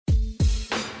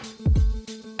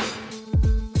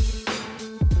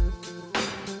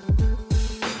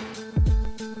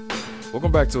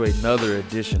Welcome back to another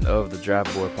edition of the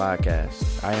Draft Board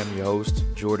Podcast. I am your host,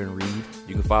 Jordan Reed.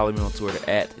 You can follow me on Twitter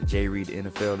at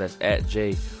JReedNFL. That's at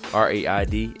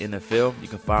JRAIDNFL. You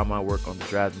can find my work on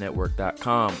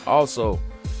thedraftnetwork.com. Also,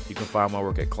 you can find my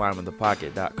work at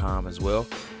climbingthepocket.com as well.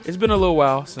 It's been a little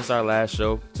while since our last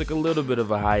show. Took a little bit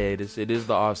of a hiatus. It is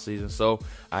the off season, so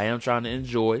I am trying to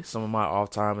enjoy some of my off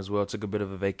time as well. Took a bit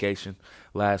of a vacation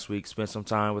last week. Spent some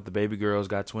time with the baby girls.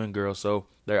 Got twin girls, so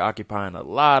they're occupying a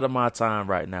lot of my time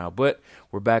right now. But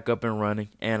we're back up and running,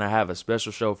 and I have a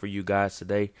special show for you guys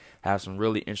today. I have some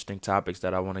really interesting topics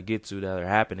that I want to get to that are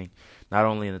happening not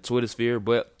only in the Twitter sphere,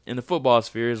 but in the football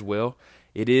sphere as well.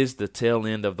 It is the tail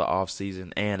end of the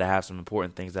offseason, and I have some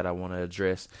important things that I want to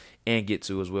address and get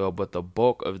to as well. But the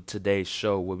bulk of today's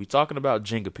show, we'll be talking about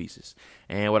Jenga pieces.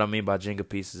 And what I mean by Jenga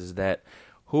pieces is that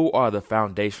who are the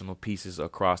foundational pieces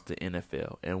across the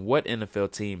NFL, and what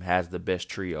NFL team has the best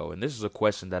trio? And this is a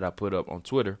question that I put up on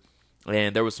Twitter,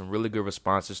 and there were some really good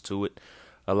responses to it.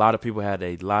 A lot of people had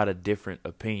a lot of different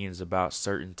opinions about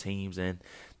certain teams, and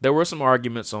there were some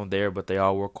arguments on there, but they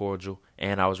all were cordial,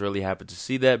 and I was really happy to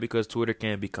see that because Twitter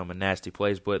can become a nasty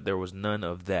place, but there was none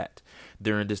of that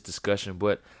during this discussion.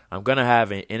 But I'm going to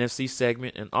have an NFC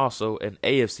segment and also an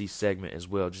AFC segment as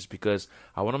well, just because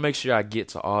I want to make sure I get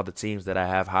to all the teams that I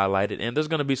have highlighted, and there's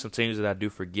going to be some teams that I do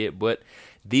forget, but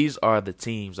these are the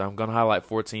teams. I'm going to highlight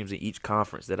 4 teams in each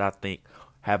conference that I think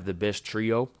have the best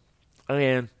trio,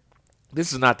 and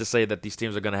this is not to say that these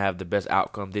teams are going to have the best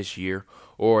outcome this year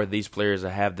or these players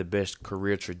have the best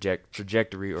career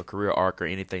trajectory or career arc or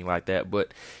anything like that.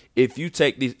 But if you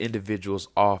take these individuals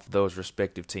off those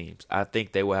respective teams, I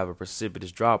think they will have a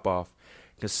precipitous drop-off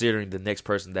considering the next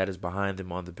person that is behind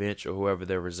them on the bench or whoever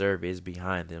their reserve is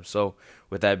behind them. So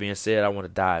with that being said, I want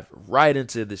to dive right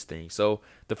into this thing. So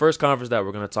the first conference that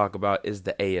we're going to talk about is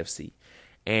the AFC.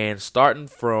 And starting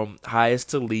from highest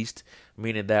to least,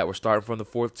 meaning that we're starting from the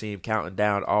 4th team, counting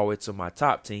down all the way to my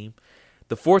top team.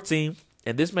 The 4th team,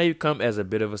 and this may come as a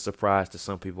bit of a surprise to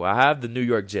some people, I have the New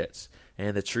York Jets.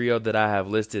 And the trio that I have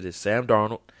listed is Sam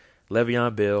Darnold,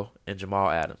 Le'Veon Bell, and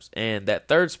Jamal Adams. And that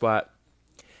third spot,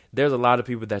 there's a lot of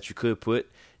people that you could put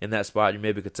in that spot. You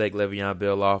maybe could take Le'Veon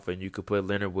Bell off and you could put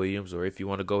Leonard Williams, or if you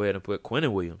want to go ahead and put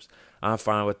Quinnen Williams, I'm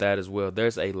fine with that as well.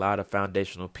 There's a lot of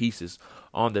foundational pieces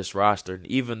on this roster. And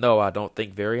even though I don't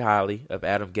think very highly of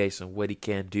Adam Gase and what he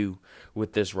can do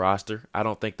with this roster, I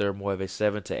don't think they're more of a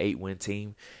 7 to 8 win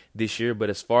team this year.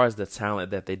 But as far as the talent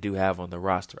that they do have on the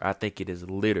roster, I think it is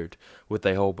littered with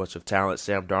a whole bunch of talent.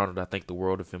 Sam Darnold, I think the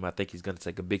world of him. I think he's going to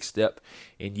take a big step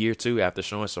in year 2 after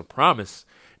showing some promise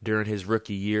during his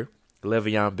rookie year.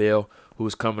 Le'Veon Bell, who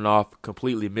was coming off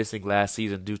completely missing last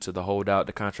season due to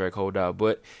the contract holdout,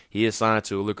 but he is signed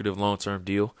to a lucrative long-term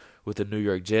deal with the New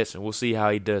York Jets, and we'll see how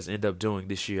he does end up doing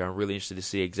this year. I'm really interested to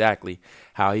see exactly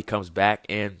how he comes back.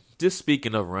 And just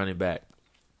speaking of running back,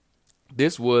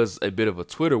 this was a bit of a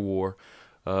Twitter war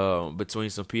between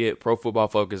some Pro Football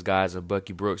Focus guys and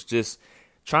Bucky Brooks, just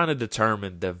trying to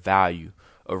determine the value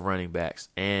of running backs.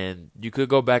 And you could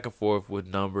go back and forth with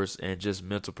numbers and just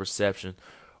mental perception,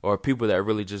 or people that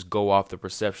really just go off the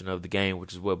perception of the game,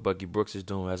 which is what Bucky Brooks is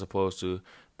doing, as opposed to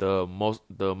the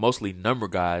mostly number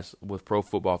guys with Pro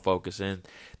Football Focus. And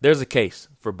there's a case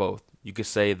for both. You could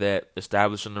say that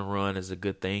establishing the run is a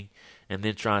good thing, and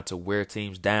then trying to wear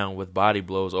teams down with body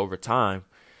blows over time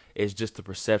is just the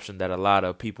perception that a lot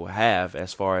of people have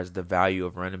as far as the value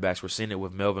of running backs. We're seeing it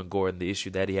with Melvin Gordon, the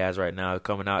issue that he has right now,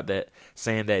 coming out that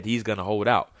saying that he's going to hold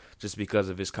out just because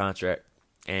of his contract.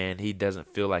 And he doesn't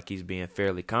feel like he's being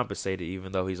fairly compensated,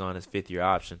 even though he's on his 5th-year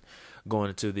option going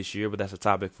into this year. But that's a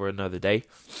topic for another day.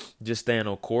 Just staying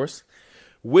on course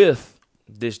with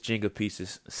this Jenga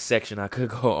pieces section. I could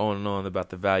go on and on about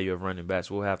the value of running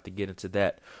backs. We'll have to get into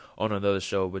that on another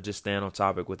show. But just staying on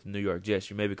topic with the New York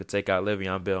Jets, you maybe could take out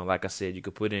Le'Veon Bell. And like I said, you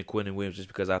could put in Quinnen Williams just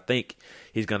because I think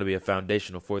he's going to be a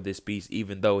foundational for this piece,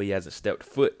 even though he hasn't stepped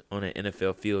foot on an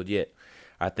NFL field yet.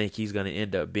 I think he's going to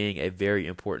end up being a very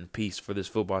important piece for this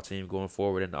football team going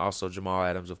forward. And also Jamal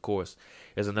Adams, of course,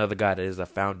 is another guy that is a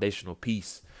foundational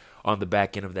piece on the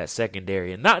back end of that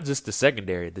secondary. And not just the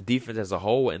secondary, the defense as a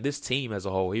whole and this team as a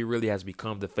whole. He really has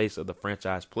become the face of the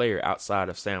franchise player outside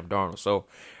of Sam Darnold. So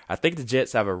I think the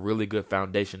Jets have a really good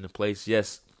foundation in place.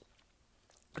 Yes,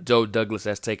 Joe Douglas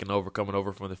has taken over, coming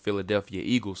over from the Philadelphia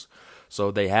Eagles. So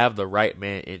they have the right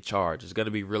man in charge. It's going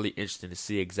to be really interesting to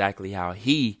see exactly how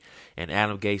he and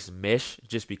Adam Gase mesh,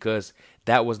 just because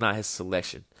that was not his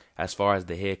selection as far as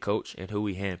the head coach and who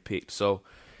he handpicked. So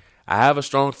I have a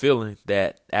strong feeling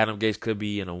that Adam Gase could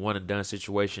be in a one-and-done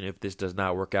situation if this does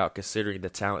not work out, considering the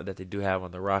talent that they do have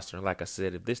on the roster. And like I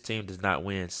said, if this team does not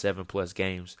win 7+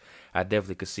 games, I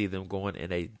definitely could see them going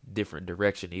in a different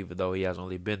direction, even though he has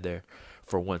only been there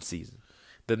for one season.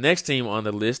 The next team on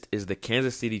the list is the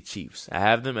Kansas City Chiefs. I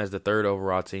have them as the third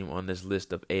overall team on this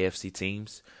list of AFC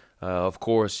teams. Of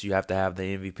course, you have to have the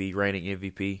MVP, reigning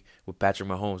MVP, with Patrick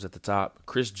Mahomes at the top.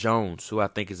 Chris Jones, who I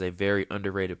think is a very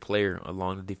underrated player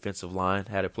along the defensive line,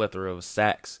 had a plethora of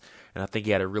sacks, and I think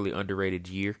he had a really underrated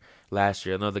year last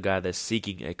year. Another guy that's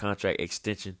seeking a contract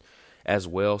extension as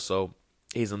well, so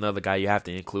he's another guy you have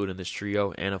to include in this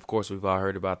trio. And, of course, we've all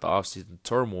heard about the offseason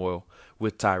turmoil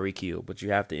with Tyreek Hill, but you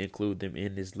have to include them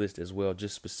in this list as well,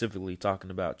 just specifically talking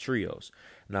about trios,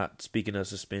 not speaking of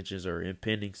suspensions or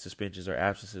impending suspensions or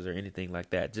absences or anything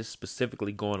like that, just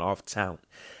specifically going off talent.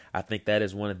 I think that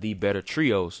is one of the better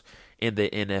trios in the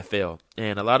NFL.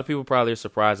 And a lot of people probably are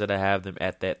surprised that I have them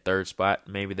at that third spot.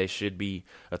 Maybe they should be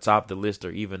atop the list or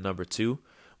even number 2,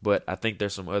 but I think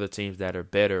there's some other teams that are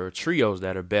better, or trios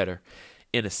that are better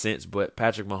in a sense. But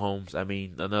Patrick Mahomes, I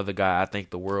mean, another guy I think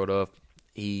the world of.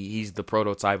 He's the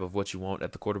prototype of what you want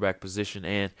at the quarterback position,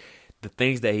 and the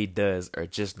things that he does are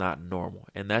just not normal.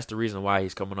 And that's the reason why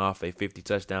he's coming off a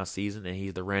 50-touchdown season, and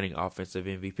he's the reigning offensive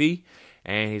MVP,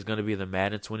 and he's going to be the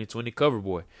Madden 2020 cover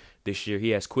boy this year. He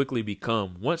has quickly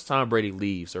become, once Tom Brady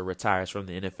leaves or retires from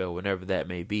the NFL, whenever that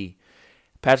may be,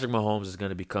 Patrick Mahomes is going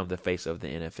to become the face of the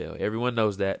NFL. Everyone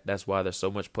knows that. That's why there's so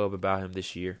much pub about him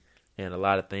this year, and a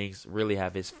lot of things really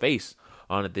have his face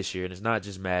on it this year. And it's not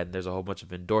just Madden. There's a whole bunch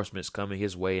of endorsements coming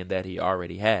his way, and that he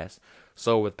already has.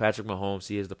 So with Patrick Mahomes,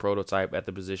 he is the prototype at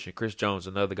the position. Chris Jones,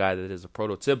 another guy that is a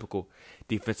prototypical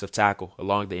defensive tackle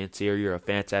along the interior, a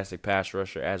fantastic pass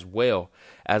rusher as well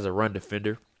as a run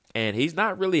defender. And he's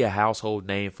not really a household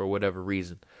name for whatever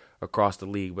reason across the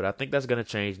league, but I think that's going to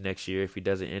change next year if he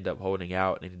doesn't end up holding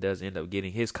out and he does end up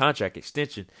getting his contract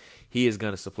extension. He is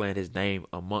going to supplant his name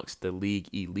amongst the league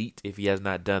elite if he has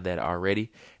not done that already.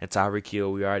 And Tyreek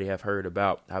Hill, we already have heard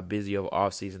about how busy of an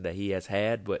offseason that he has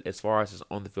had, but as far as his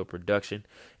on-the-field production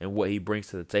and what he brings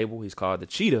to the table, he's called the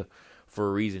Cheetah for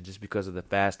a reason, just because of the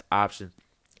fast option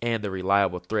and the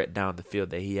reliable threat down the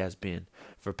field that he has been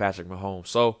for Patrick Mahomes.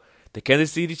 So the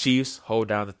Kansas City Chiefs hold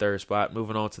down the third spot.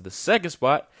 Moving on to the second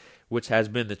spot, which has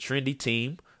been the trendy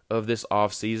team of this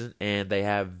offseason, and they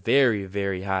have very,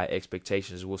 very high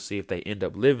expectations. We'll see if they end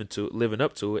up living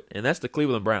up to it, and that's the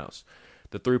Cleveland Browns.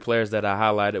 The three players that I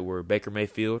highlighted were Baker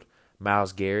Mayfield,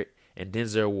 Myles Garrett, and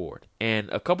Denzel Ward. And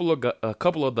a couple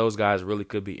of those guys really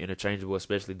could be interchangeable,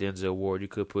 especially Denzel Ward. You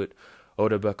could put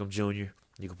Odell Beckham Jr.,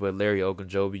 you could put Larry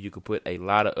Ogunjobi, you could put a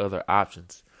lot of other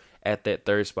options at that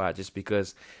third spot, just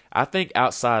because I think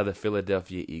outside of the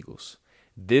Philadelphia Eagles,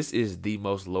 this is the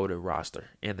most loaded roster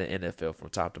in the NFL from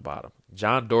top to bottom.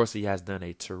 John Dorsey has done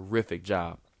a terrific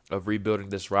job of rebuilding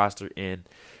this roster in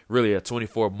really a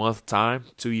 24-month time.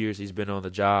 2 years he's been on the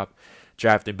job,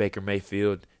 drafting Baker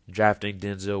Mayfield, drafting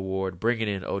Denzel Ward, bringing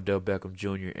in Odell Beckham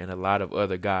Jr., and a lot of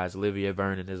other guys. Olivier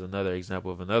Vernon is another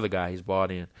example of another guy he's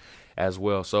brought in as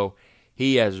well. So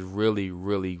he has really,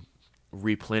 really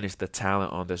replenish the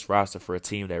talent on this roster for a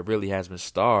team that really has been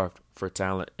starved for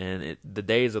talent. And the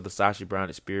days of the Sashi Brown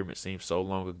experiment seem so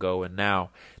long ago, and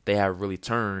now they have really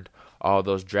turned all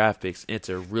those draft picks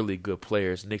into really good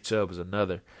players. Nick Chubb is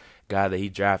another guy that he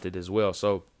drafted as well.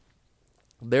 So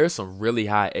there's some really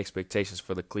high expectations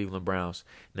for the Cleveland Browns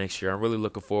next year. I'm really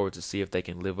looking forward to see if they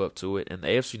can live up to it. And the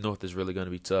AFC North is really going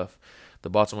to be tough. The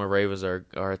Baltimore Ravens are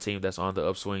a team that's on the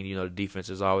upswing. You know, the defense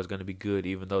is always going to be good,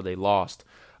 even though they lost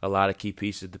a lot of key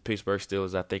pieces. The Pittsburgh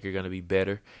Steelers, I think, are going to be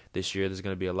better this year. There's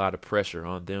going to be a lot of pressure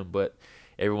on them, but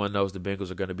everyone knows the Bengals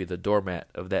are going to be the doormat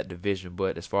of that division.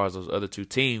 But as far as those other two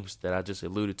teams that I just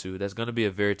alluded to, that's going to be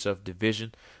a very tough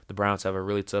division. The Browns have a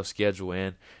really tough schedule,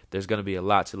 and there's going to be a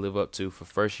lot to live up to for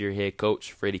first-year head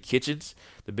coach Freddie Kitchens.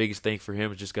 The biggest thing for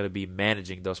him is just going to be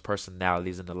managing those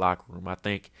personalities in the locker room. I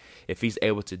think if he's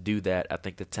able to do that, I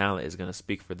think the talent is going to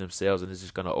speak for themselves, and it's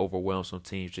just going to overwhelm some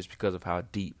teams just because of how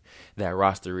deep that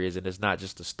roster is. And it's not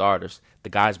just the starters. The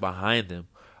guys behind them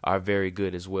are very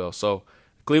good as well. So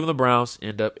Cleveland Browns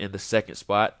end up in the second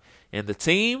spot. And the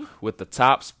team with the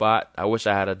top spot, I wish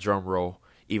I had a drum roll,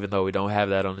 even though we don't have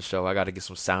that on the show. I got to get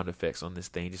some sound effects on this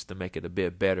thing just to make it a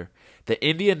bit better. The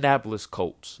Indianapolis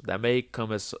Colts. That may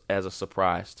come as a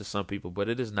surprise to some people, but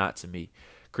it is not to me.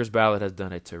 Chris Ballard has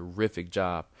done a terrific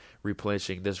job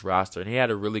replenishing this roster, and he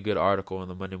had a really good article on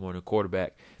the Monday Morning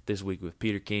Quarterback this week with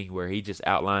Peter King where he just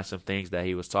outlined some things that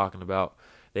he was talking about,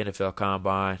 the NFL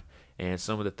Combine, and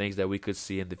some of the things that we could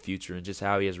see in the future, and just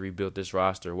how he has rebuilt this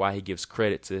roster, why he gives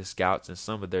credit to his scouts and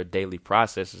some of their daily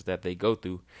processes that they go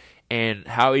through. and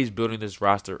how he's building this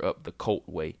roster up the Colt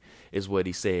way is what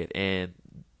he said. And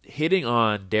hitting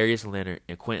on Darius Leonard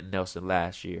and Quentin Nelson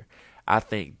last year, I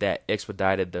think that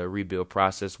expedited the rebuild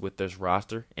process with this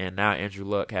roster, and now Andrew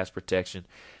Luck has protection.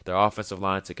 Their offensive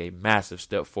line took a massive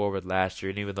step forward last year,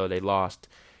 and even though they lost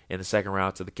in the second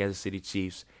round to the Kansas City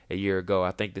Chiefs a year ago,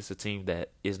 I think this is a team that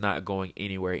is not going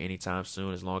anywhere anytime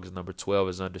soon as long as number 12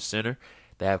 is under center.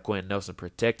 They have Quentin Nelson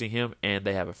protecting him, and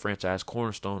they have a franchise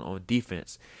cornerstone on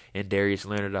defense. And Darius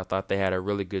Leonard, I thought they had a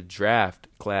really good draft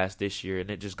class this year,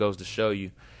 and it just goes to show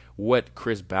you what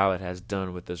Chris Ballard has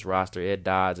done with this roster. Ed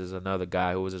Dodds is another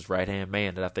guy who was his right-hand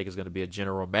man that I think is going to be a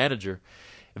general manager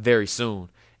very soon.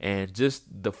 And just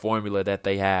the formula that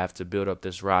they have to build up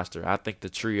this roster, I think the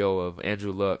trio of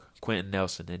Andrew Luck, Quentin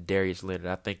Nelson, and Darius Leonard,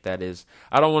 I think that is,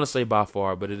 I don't want to say by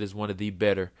far, but it is one of the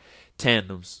better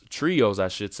trios, I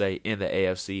should say, in the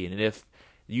AFC. And if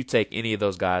you take any of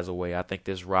those guys away, I think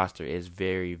this roster is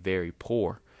very, very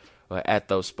poor at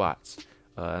those spots.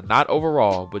 Not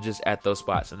overall, but just at those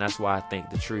spots. And that's why I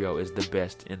think the trio is the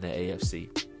best in the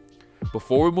AFC.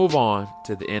 Before we move on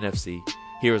to the NFC,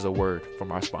 here is a word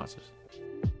from our sponsors.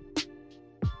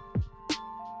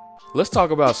 Let's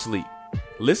talk about sleep.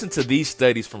 Listen to these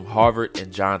studies from Harvard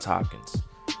and Johns Hopkins.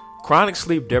 Chronic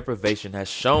sleep deprivation has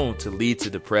shown to lead to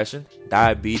depression,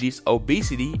 diabetes,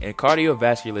 obesity, and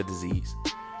cardiovascular disease.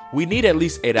 We need at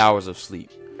least 8 hours of sleep.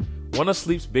 One of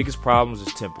sleep's biggest problems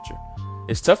is temperature.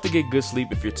 It's tough to get good sleep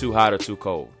if you're too hot or too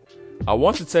cold. I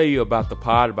want to tell you about the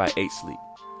Pod by 8 Sleep.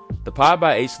 The Pod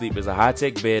by 8 Sleep is a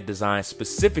high-tech bed designed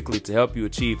specifically to help you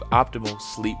achieve optimal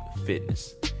sleep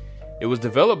fitness. It was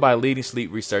developed by leading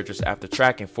sleep researchers after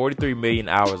tracking 43 million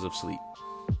hours of sleep.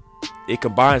 It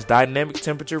combines dynamic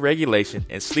temperature regulation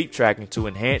and sleep tracking to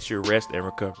enhance your rest and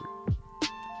recovery.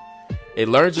 It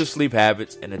learns your sleep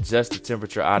habits and adjusts the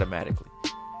temperature automatically.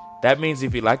 That means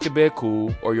if you like the bed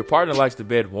cool or your partner likes the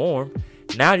bed warm,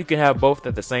 now you can have both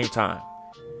at the same time.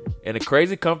 In a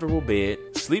crazy comfortable bed,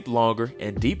 sleep longer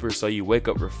and deeper so you wake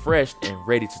up refreshed and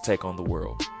ready to take on the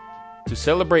world. To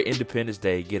celebrate Independence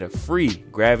Day, get a free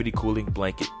gravity cooling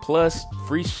blanket plus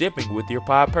free shipping with your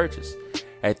pod purchase.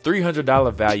 A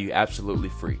 $300 value absolutely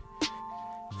free.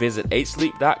 Visit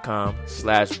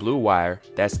 8sleep.com/bluewire.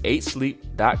 That's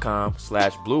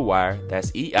 8sleep.com/bluewire.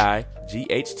 That's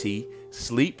EIGHT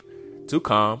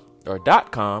sleep.com or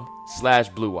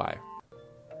 .com/bluewire.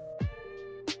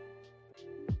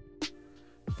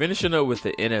 Finishing up with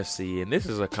the NFC, and this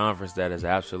is a conference that is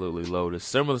absolutely loaded,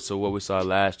 similar to what we saw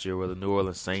last year where the New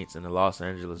Orleans Saints and the Los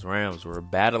Angeles Rams were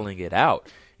battling it out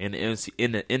in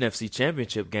the NFC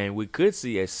Championship game. We could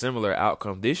see a similar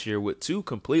outcome this year with two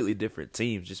completely different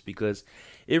teams just because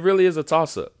it really is a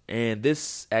toss-up. And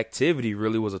this activity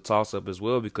really was a toss-up as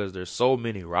well because there's so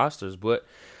many rosters, but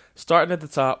starting at the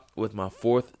top with my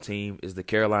fourth team is the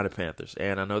Carolina Panthers.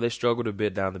 And I know they struggled a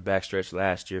bit down the backstretch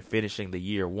last year, finishing the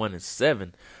year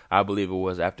 1-7, I believe it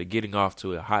was, after getting off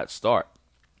to a hot start.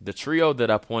 The trio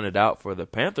that I pointed out for the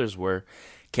Panthers were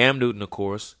Cam Newton, of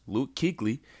course, Luke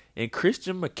Kuechly, and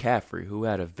Christian McCaffrey, who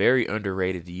had a very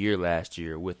underrated year last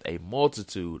year with a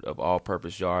multitude of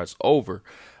all-purpose yards, over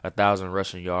 1,000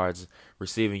 rushing yards,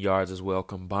 receiving yards as well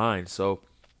combined. So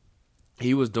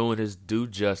he was doing his due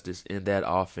justice in that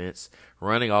offense,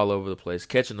 running all over the place,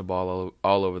 catching the ball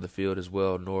all over the field as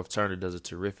well. Norv Turner does a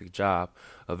terrific job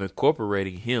of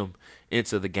incorporating him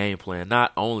into the game plan,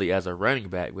 not only as a running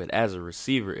back, but as a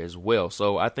receiver as well.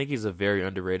 So I think he's a very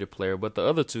underrated player, but the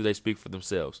other two, they speak for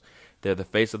themselves. They're the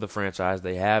face of the franchise.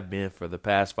 They have been for the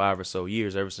past 5 or so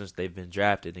years, ever since they've been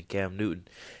drafted. And Cam Newton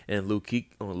and Luke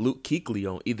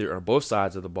Kuechly on both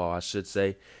sides of the ball, I should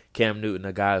say. Cam Newton,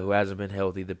 a guy who hasn't been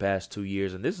healthy the past 2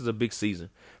 years, and this is a big season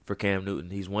for Cam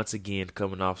Newton. He's once again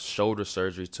coming off shoulder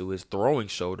surgery to his throwing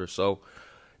shoulder, so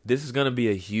this is going to be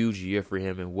a huge year for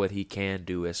him and what he can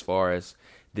do as far as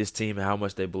this team and how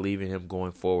much they believe in him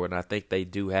going forward. And I think they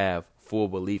do have full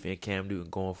belief in Cam Newton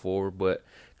going forward, but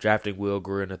drafting Will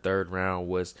Grier in the 3rd round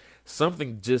was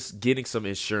something, just getting some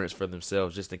insurance for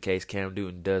themselves just in case Cam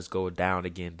Newton does go down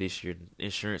again this year.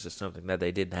 Insurance is something that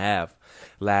they didn't have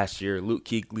last year. Luke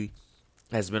Kuechly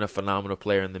has been a phenomenal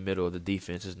player in the middle of the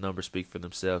defense. His numbers speak for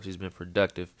themselves. He's been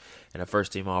productive and a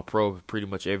first-team All-Pro pretty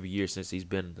much every year since he's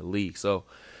been in the league. So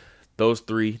those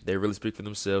three, they really speak for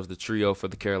themselves, the trio for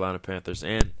the Carolina Panthers.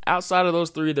 And outside of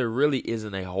those three, there really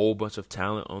isn't a whole bunch of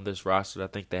talent on this roster. I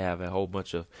think they have a whole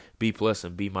bunch of B+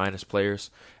 and B-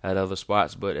 players at other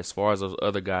spots. But as far as those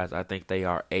other guys, I think they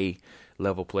are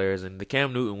A-level players. And the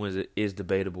Cam Newton one is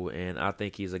debatable, and I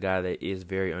think he's a guy that is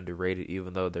very underrated,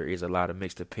 even though there is a lot of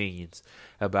mixed opinions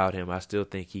about him. I still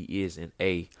think he is an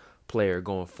A+ player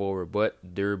going forward, but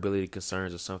durability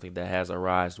concerns are something that has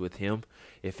arisen with him.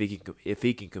 If he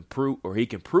can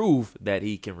prove that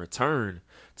he can return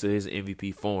to his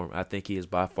MVP form, I think he is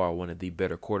by far one of the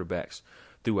better quarterbacks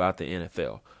throughout the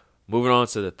NFL. Moving on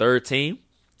to the third team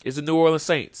is the New Orleans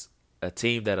Saints, a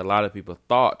team that a lot of people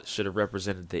thought should have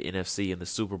represented the NFC in the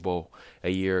Super Bowl a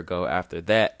year ago after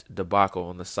that debacle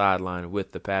on the sideline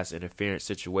with the pass interference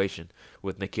situation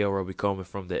with N'Keal Robey-Coleman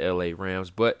from the LA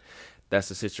Rams. But that's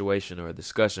a situation or a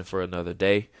discussion for another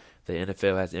day. The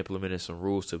NFL has implemented some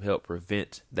rules to help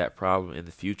prevent that problem in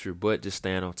the future. But just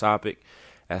staying on topic,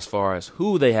 as far as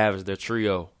who they have as their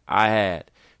trio, I had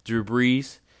Drew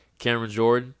Brees, Cameron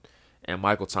Jordan, and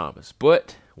Michael Thomas.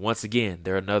 But once again,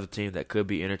 they're another team that could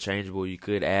be interchangeable. You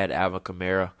could add Alvin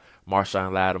Kamara,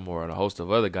 Marshawn Lattimore, and a host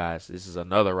of other guys. This is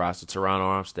another roster, Teron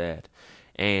Armstead,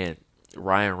 and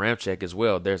Ryan Ramczyk as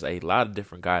well. There's a lot of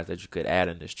different guys that you could add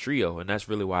in this trio, and that's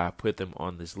really why I put them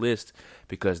on this list,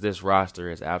 because this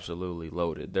roster is absolutely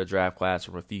loaded. Their draft class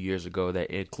from a few years ago that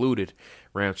included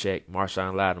Ramczyk,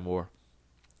 Marshawn Lattimore,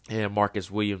 and Marcus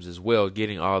Williams as well.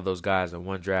 Getting all of those guys in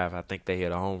one draft, I think they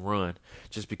hit a home run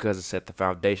just because it set the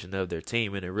foundation of their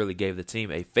team, and it really gave the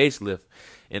team a facelift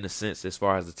in a sense as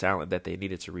far as the talent that they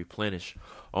needed to replenish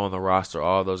on the roster.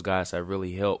 All those guys have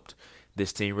really helped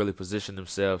this team really position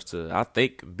themselves to, I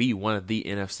think, be one of the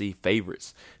NFC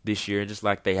favorites this year, and just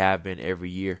like they have been every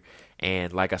year.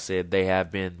 And like I said, they have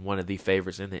been one of the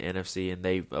favorites in the NFC, and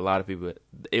a lot of people,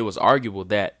 it was arguable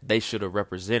that they should have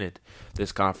represented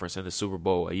this conference in the Super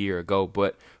Bowl a year ago.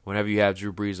 But whenever you have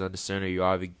Drew Brees under center, you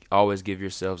always give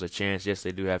yourselves a chance. Yes,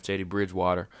 they do have Teddy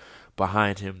Bridgewater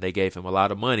behind him. They gave him a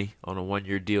lot of money on a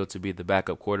one-year deal to be the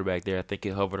backup quarterback there. I think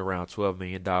it hovered around $12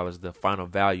 million, the final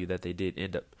value that they did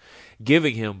end up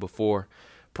giving him before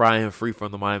prying him free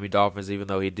from the Miami Dolphins, even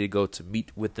though he did go to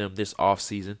meet with them this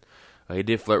offseason. He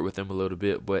did flirt with them a little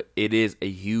bit, but it is a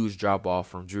huge drop-off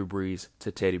from Drew Brees to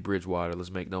Teddy Bridgewater.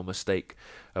 Let's make no mistake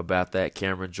about that.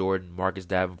 Cameron Jordan, Marcus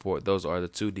Davenport, those are the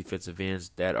two defensive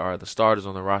ends that are the starters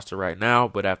on the roster right now.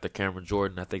 But after Cameron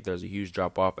Jordan, I think there's a huge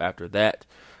drop-off after that.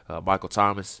 Michael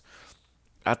Thomas.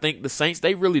 I think the Saints,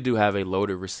 they really do have a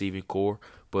loaded receiving core,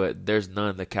 but there's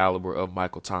none the caliber of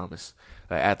Michael Thomas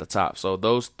at the top. So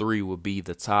those three will be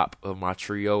the top of my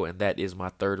trio, and that is my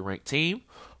third-ranked team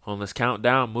on this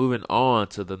countdown. Moving on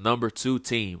to the number 2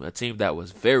 team, a team that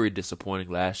was very disappointing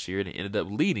last year and it ended up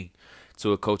leading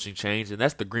to a coaching change, and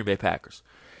that's the Green Bay Packers.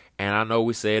 And I know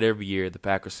we say it every year, the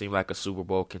Packers seem like a Super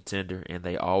Bowl contender, and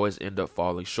they always end up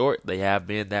falling short. They have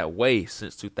been that way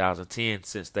since 2010,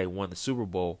 since they won the Super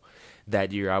Bowl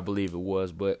that year, I believe it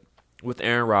was. But with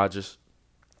Aaron Rodgers,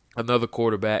 another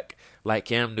quarterback like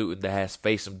Cam Newton that has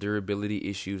faced some durability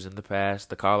issues in the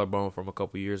past, the collarbone from a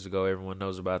couple years ago, everyone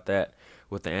knows about that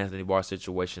with the Anthony Barr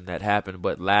situation that happened.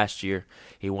 But last year,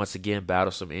 he once again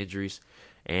battled some injuries,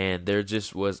 and there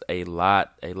just was a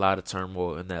lot of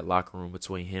turmoil in that locker room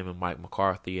between him and Mike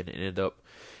McCarthy, and it ended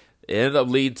up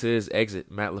leading to his exit.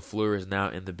 Matt LaFleur is now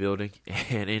in the building,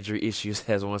 and injury issues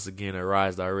has once again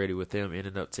arisen already with him,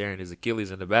 ending up tearing his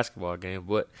Achilles in the basketball game.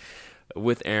 But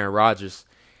with Aaron Rodgers,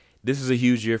 this is a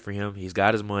huge year for him. He's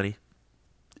got his money.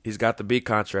 He's got the big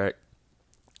contract.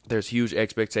 There's huge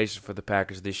expectations for the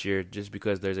Packers this year just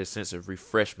because there's a sense of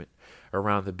refreshment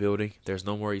around the building. There's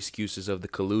no more excuses of the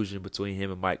collusion between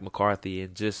him and Mike McCarthy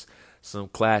and just some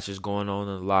clashes going on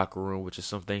in the locker room, which is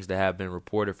some things that have been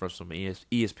reported from some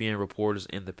ESPN reporters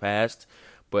in the past.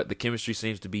 But the chemistry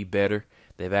seems to be better.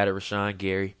 They've added Rashawn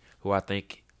Gary, who I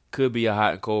think could be a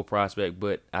hot and cold prospect,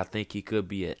 but I think he could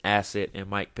be an asset in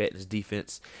Mike Pettine's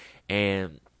defense.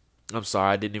 And I'm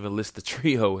sorry, I didn't even list the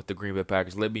trio with the Green Bay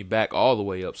Packers. Let me back all the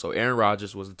way up. So Aaron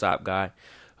Rodgers was the top guy.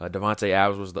 Devontae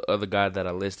Adams was the other guy that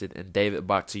I listed. And David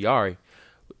Bakhtiari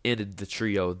ended the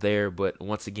trio there. But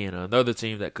once again, another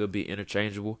team that could be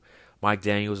interchangeable. Mike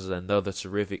Daniels is another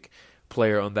terrific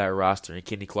player on that roster. And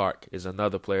Kenny Clark is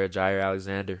another player. Jair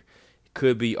Alexander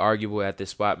could be arguable at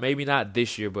this spot. Maybe not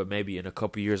this year, but maybe in a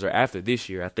couple years or after this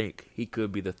year. I think he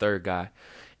could be the third guy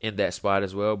in that spot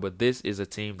as well. But this is a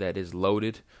team that is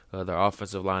loaded. Their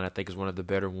offensive line, I think, is one of the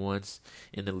better ones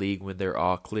in the league when they're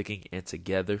all clicking and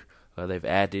together. They've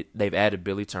added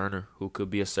Billy Turner, who could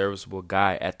be a serviceable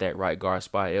guy at that right guard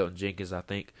spot. Elton Jenkins, I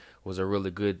think, was a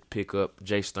really good pickup.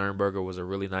 Jay Sternberger was a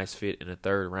really nice fit in the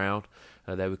third round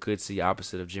that we could see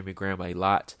opposite of Jimmy Graham a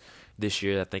lot this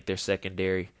year. I think their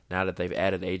secondary, now that they've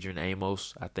added Adrian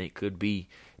Amos, I think could be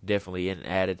definitely an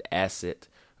added asset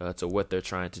to what they're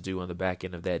trying to do on the back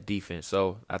end of that defense.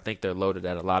 So I think they're loaded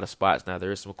at a lot of spots. Now,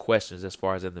 there is some questions as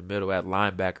far as in the middle at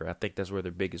linebacker. I think that's where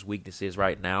their biggest weakness is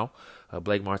right now.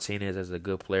 Blake Martinez is a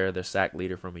good player, their sack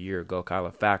leader from a year ago,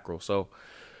 Kyler Fackrell. So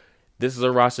this is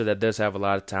a roster that does have a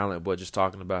lot of talent, but just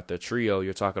talking about their trio,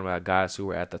 you're talking about guys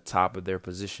who are at the top of their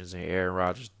positions in Aaron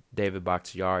Rodgers, David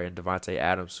Bakhtiari, and Davante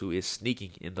Adams, who is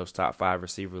sneaking in those top 5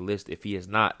 receiver lists. If he is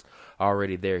not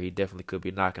already there, he definitely could be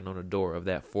knocking on the door of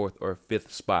that 4th or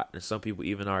 5th spot. And some people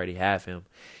even already have him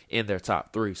in their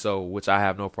top 3, so which I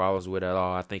have no problems with at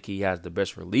all. I think he has the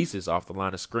best releases off the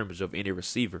line of scrimmage of any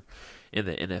receiver in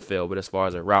the NFL. But as far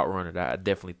as a route runner, I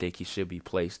definitely think he should be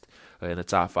placed in the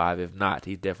top 5. If not,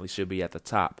 he definitely should be at the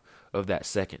top of that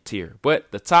second tier.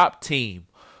 But the top team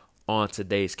on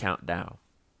today's countdown,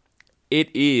 it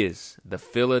is the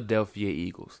Philadelphia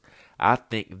Eagles. I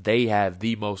think they have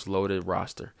the most loaded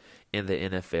roster in the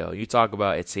NFL. You talk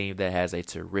about a team that has a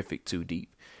terrific 2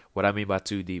 deep. What I mean by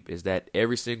 2 deep is that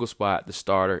every single spot, the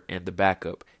starter and the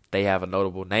backup, they have a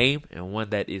notable name and one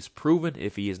that is proven.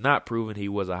 If he is not proven, he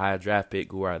was a high draft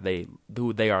pick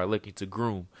who they are looking to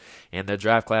groom. And their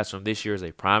draft class from this year is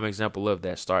a prime example of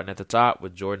that. Starting at the top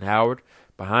with Jordan Howard.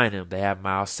 Behind him, they have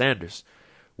Miles Sanders.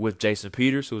 With Jason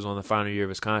Peters, who's on the final year of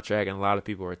his contract, and a lot of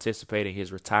people are anticipating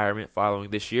his retirement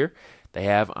following this year. They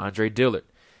have Andre Dillard,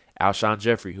 Alshon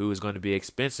Jeffrey, who is going to be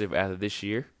expensive after this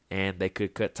year, and they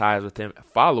could cut ties with him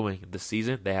following the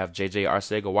season. They have J.J.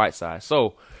 Arcega-Whiteside.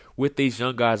 So, with these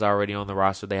young guys already on the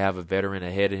roster, they have a veteran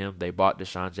ahead of him. They bought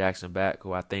Deshaun Jackson back,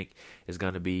 who I think he's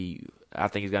going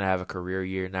to have a career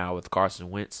year now with Carson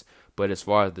Wentz. But as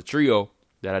far as the trio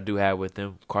that I do have with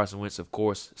them, Carson Wentz, of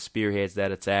course, spearheads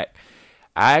that attack.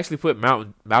 I actually put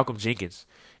Malcolm Jenkins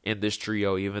in this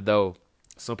trio, even though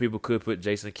some people could put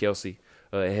Jason Kelce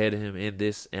ahead of him in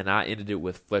this, and I ended it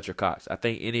with Fletcher Cox. I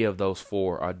think any of those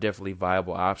 4 are definitely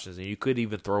viable options, and you could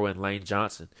even throw in Lane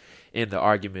Johnson in the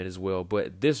argument as well.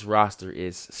 But this roster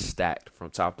is stacked from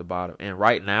top to bottom, and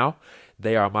right now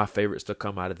they are my favorites to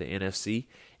come out of the NFC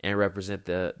and represent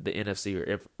the NFC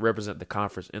or represent the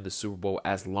conference in the Super Bowl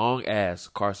as long as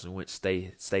Carson Wentz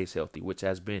stays healthy, which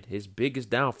has been his biggest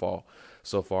downfall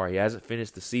so far. He hasn't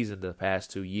finished the season the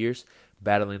past 2 years,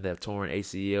 battling that torn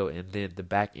ACL and then the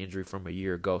back injury from a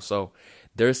year ago. So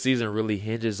their season really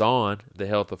hinges on the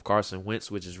health of Carson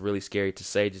Wentz, which is really scary to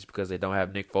say just because they don't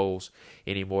have Nick Foles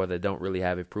anymore. They don't really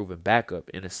have a proven backup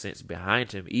in a sense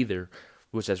behind him either,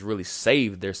 which has really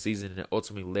saved their season and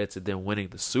ultimately led to them winning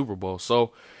the Super Bowl.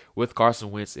 So with Carson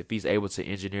Wentz, if he's able to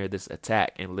engineer this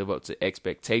attack and live up to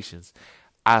expectations,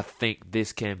 I think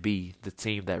this can be the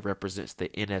team that represents the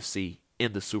NFC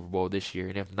in the Super Bowl this year,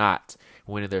 and if not,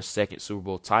 winning their second Super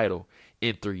Bowl title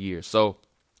in 3 years. So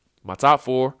my top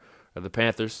 4 are the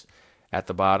Panthers at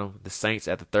the bottom, the Saints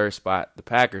at the 3rd spot, the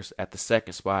Packers at the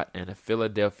 2nd spot, and the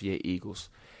Philadelphia Eagles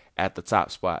at the top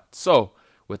spot. So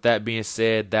with that being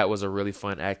said, that was a really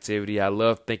fun activity. I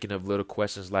love thinking of little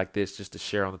questions like this just to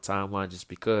share on the timeline, just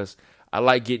because I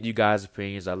like getting you guys'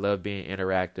 opinions. I love being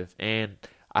interactive, and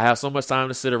I have so much time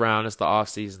to sit around. It's the off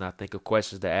season. I think of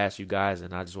questions to ask you guys,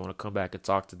 and I just want to come back and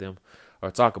talk to them or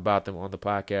talk about them on the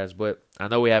podcast. But I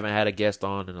know we haven't had a guest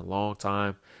on in a long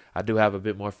time. I do have a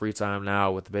bit more free time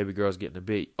now with the baby girls getting a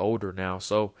bit older now.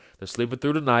 So they're sleeping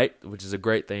through the night, which is a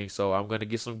great thing. So I'm going to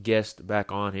get some guests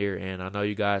back on here. And I know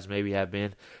you guys maybe have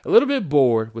been a little bit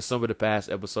bored with some of the past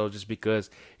episodes just because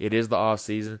it is the off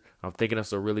season. I'm thinking of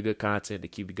some really good content to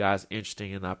keep you guys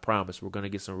interesting. And I promise we're going to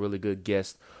get some really good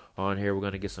guests on here. We're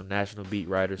going to get some national beat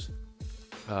writers,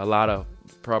 a lot of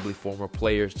probably former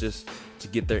players, just to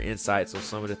get their insights on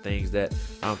some of the things that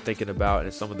I'm thinking about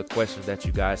and some of the questions that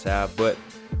you guys have. But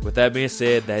with that being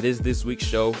said, that is this week's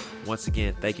show. Once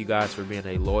again, thank you guys for being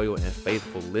a loyal and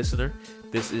faithful listener.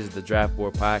 This is the Draft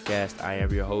Board Podcast. I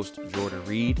am your host, Jordan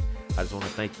Reed. I just want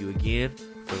to thank you again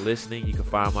for listening. You can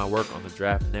find my work on the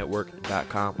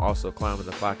draftnetwork.com, also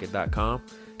climbingthepocket.com.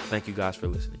 Thank you guys for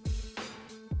listening.